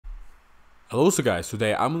Hello, so guys,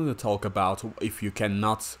 today I'm going to talk about if you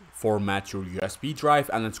cannot format your USB drive,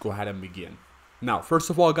 and let's go ahead and begin. Now, first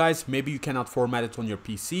of all guys, maybe you cannot format it on your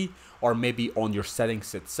PC or maybe on your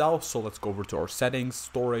settings itself. So let's go over to our settings,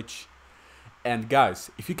 storage. And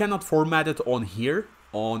guys, if you cannot format it on here,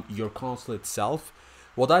 on your console itself,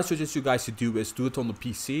 what I suggest you guys to do is do it on the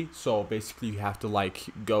PC. So basically you have to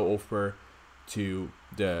go over to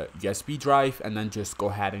the USB drive and then just go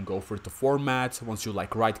ahead and go for the format. Once you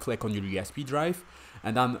right click on your USB drive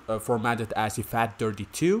and then format it as a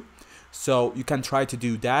FAT32. So you can try to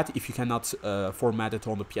do that if you cannot format it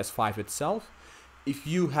on the PS5 itself. If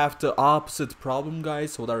you have the opposite problem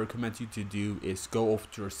guys, what I recommend you to do is go over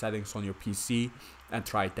to your settings on your PC and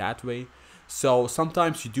try it that way. So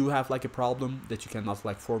sometimes you do have a problem that you cannot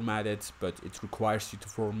format it, but it requires you to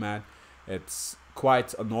format. It's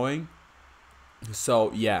quite annoying.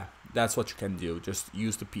 So yeah, that's what you can do. Just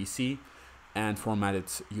use the PC and format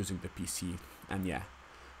it using the PC. And yeah,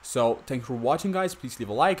 so thank you for watching guys. Please leave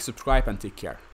a like, subscribe, and take care.